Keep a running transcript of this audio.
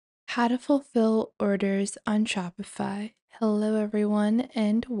How to fulfill orders on Shopify. Hello everyone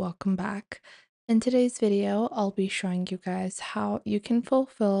and welcome back. In today's video, I'll be showing you guys how you can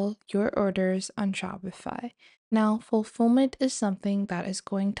fulfill your orders on Shopify. Now, fulfillment is something that is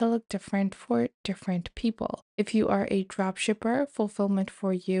going to look different for different people. If you are a dropshipper, fulfillment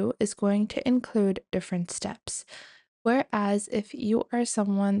for you is going to include different steps. Whereas if you are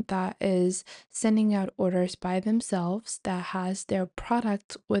someone that is sending out orders by themselves that has their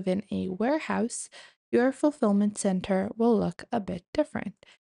product within a warehouse, your fulfillment center will look a bit different.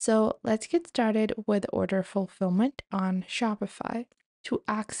 So let's get started with order fulfillment on Shopify. To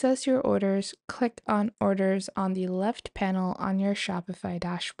access your orders, click on Orders on the left panel on your Shopify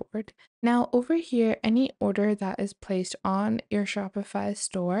dashboard. Now, over here, any order that is placed on your Shopify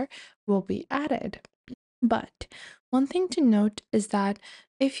store will be added. But one thing to note is that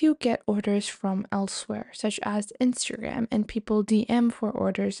if you get orders from elsewhere, such as Instagram, and people DM for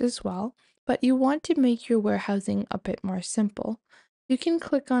orders as well, but you want to make your warehousing a bit more simple, you can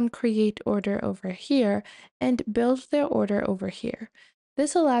click on Create Order over here and build their order over here.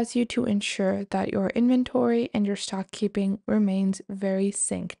 This allows you to ensure that your inventory and your stock keeping remains very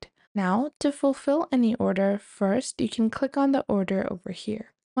synced. Now, to fulfill any order, first you can click on the order over here.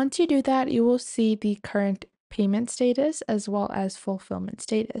 Once you do that, you will see the current payment status as well as fulfillment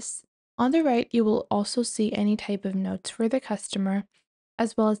status. On the right, you will also see any type of notes for the customer,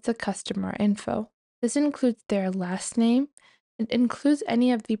 as well as the customer info. This includes their last name. It includes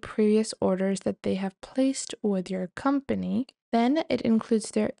any of the previous orders that they have placed with your company. Then it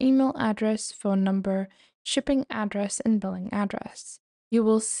includes their email address, phone number, shipping address, and billing address. You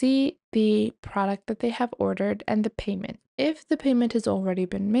will see the product that they have ordered and the payment. If the payment has already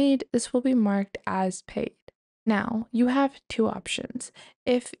been made, this will be marked as paid. Now, you have two options.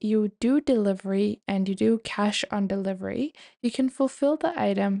 If you do delivery and you do cash on delivery, you can fulfill the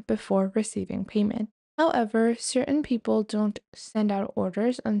item before receiving payment. However, certain people don't send out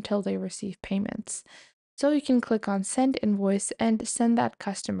orders until they receive payments. So you can click on Send Invoice and send that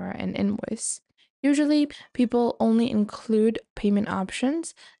customer an invoice. Usually, people only include payment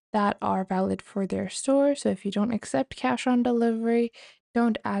options that are valid for their store. So if you don't accept cash on delivery,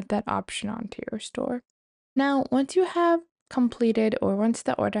 don't add that option onto your store. Now, once you have completed or once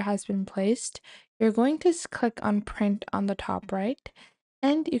the order has been placed, you're going to click on Print on the top right,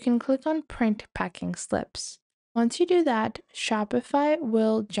 and you can click on Print Packing Slips. Once you do that, Shopify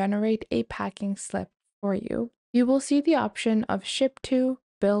will generate a packing slip for you. You will see the option of ship to,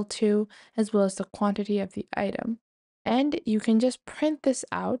 bill to, as well as the quantity of the item. And you can just print this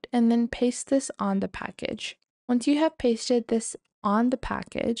out and then paste this on the package. Once you have pasted this on the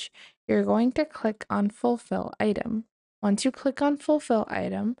package, you're going to click on Fulfill Item. Once you click on Fulfill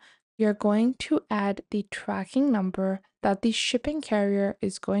Item, you're going to add the tracking number that the shipping carrier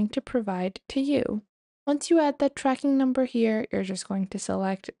is going to provide to you. Once you add that tracking number here, you're just going to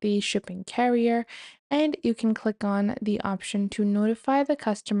select the shipping carrier and you can click on the option to notify the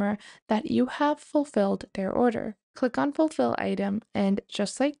customer that you have fulfilled their order. Click on Fulfill Item, and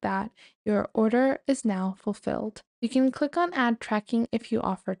just like that, your order is now fulfilled. You can click on Add Tracking if you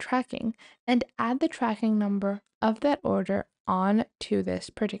offer tracking, and add the tracking number of that order on to this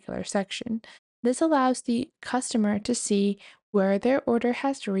particular section. This allows the customer to see where their order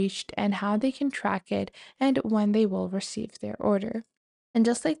has reached and how they can track it and when they will receive their order. And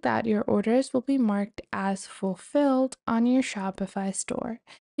just like that, your orders will be marked as fulfilled on your Shopify store.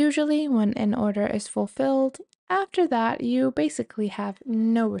 Usually, when an order is fulfilled, after that, you basically have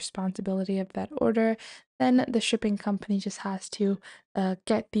no responsibility of that order. Then the shipping company just has to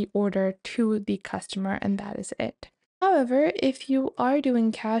get the order to the customer, and that is it. However, if you are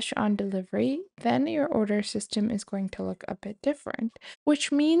doing cash on delivery, then your order system is going to look a bit different,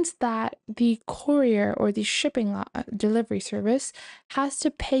 which means that the courier or the shipping delivery service has to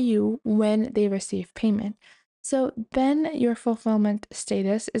pay you when they receive payment. So then your fulfillment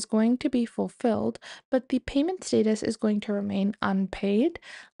status is going to be fulfilled, but the payment status is going to remain unpaid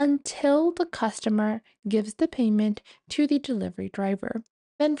until the customer gives the payment to the delivery driver.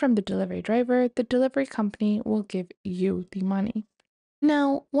 Then from the delivery driver, the delivery company will give you the money.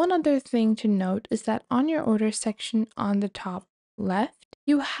 Now, one other thing to note is that on your order section on the top left,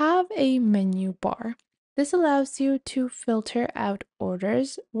 you have a menu bar. This allows you to filter out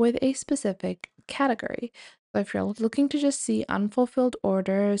orders with a specific category. So if you're looking to just see unfulfilled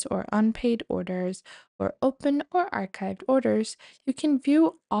orders or unpaid orders or open or archived orders, you can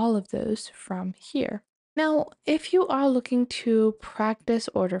view all of those from here. Now, if you are looking to practice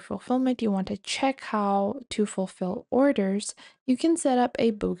order fulfillment, you want to check how to fulfill orders, you can set up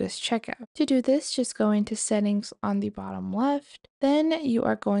a bogus checkout. To do this, just go into settings on the bottom left. Then you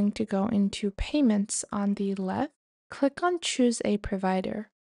are going to go into payments on the left. Click on choose a provider.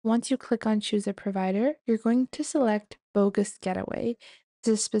 Once you click on choose a provider, you're going to select bogus getaway.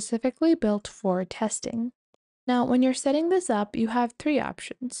 This is specifically built for testing. Now, when you're setting this up, you have three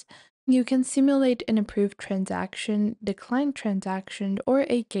options. You can simulate an approved transaction, declined transaction, or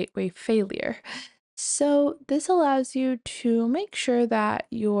a gateway failure. So, this allows you to make sure that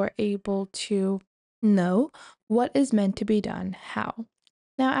you're able to know what is meant to be done, how.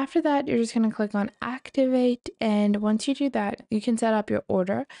 Now, after that, you're just going to click on activate. And once you do that, you can set up your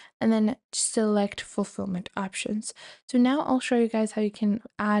order and then select fulfillment options. So now I'll show you guys how you can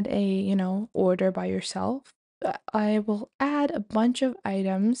add a, order by yourself. I will add a bunch of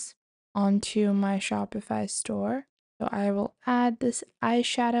items onto my Shopify store. So I will add this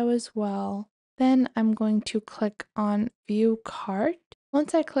eyeshadow as well. Then I'm going to click on view cart.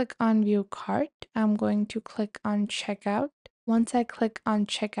 Once I click on view cart, I'm going to click on checkout. Once I click on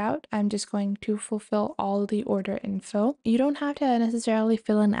checkout, I'm just going to fulfill all the order info. You don't have to necessarily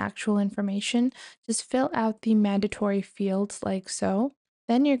fill in actual information, just fill out the mandatory fields like so.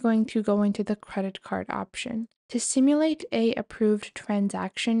 Then you're going to go into the credit card option. To simulate a approved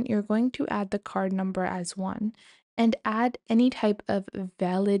transaction, you're going to add the card number as one and add any type of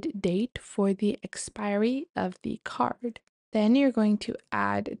valid date for the expiry of the card. Then you're going to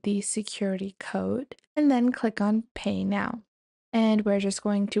add the security code and then click on Pay Now. And we're just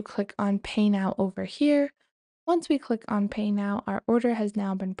going to click on Pay Now over here. Once we click on Pay Now, our order has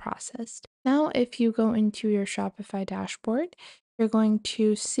now been processed. Now, if you go into your Shopify dashboard, you're going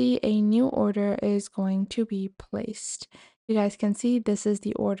to see a new order is going to be placed. You guys can see this is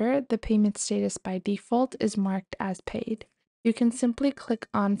the order. The payment status by default is marked as paid. You can simply click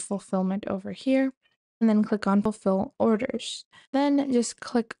on Fulfillment over here and then click on Fulfill Orders. Then just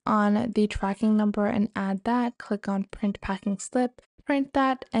click on the tracking number and add that. Click on Print Packing Slip, print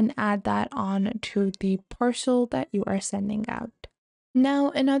that, and add that on to the parcel that you are sending out. Now,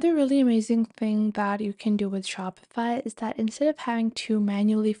 another really amazing thing that you can do with Shopify is that instead of having to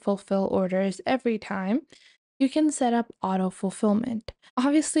manually fulfill orders every time, you can set up auto fulfillment.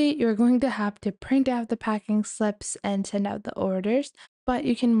 Obviously, you're going to have to print out the packing slips and send out the orders, but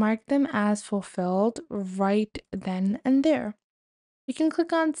you can mark them as fulfilled right then and there. You can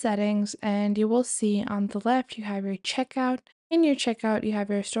click on settings and you will see on the left you have your checkout. In your checkout, you have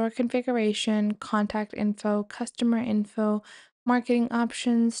your store configuration, contact info, customer info, marketing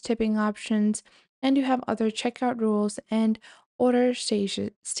options, tipping options, and you have other checkout rules and order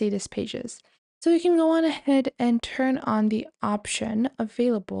status pages. So you can go on ahead and turn on the option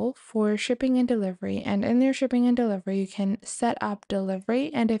available for shipping and delivery. And in your shipping and delivery, you can set up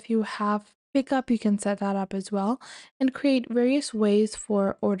delivery. And if you have pickup, you can set that up as well and create various ways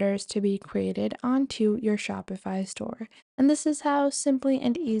for orders to be created onto your Shopify store. And this is how simply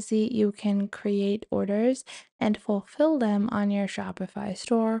and easy you can create orders and fulfill them on your Shopify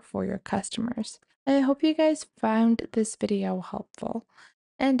store for your customers. I hope you guys found this video helpful.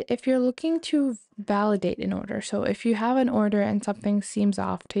 And if you're looking to validate an order, so if you have an order and something seems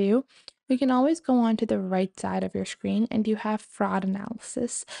off to you can always go on to the right side of your screen and you have fraud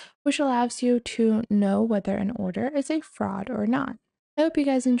analysis, which allows you to know whether an order is a fraud or not. I hope you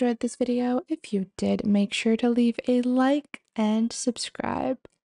guys enjoyed this video. If you did, make sure to leave a like and subscribe.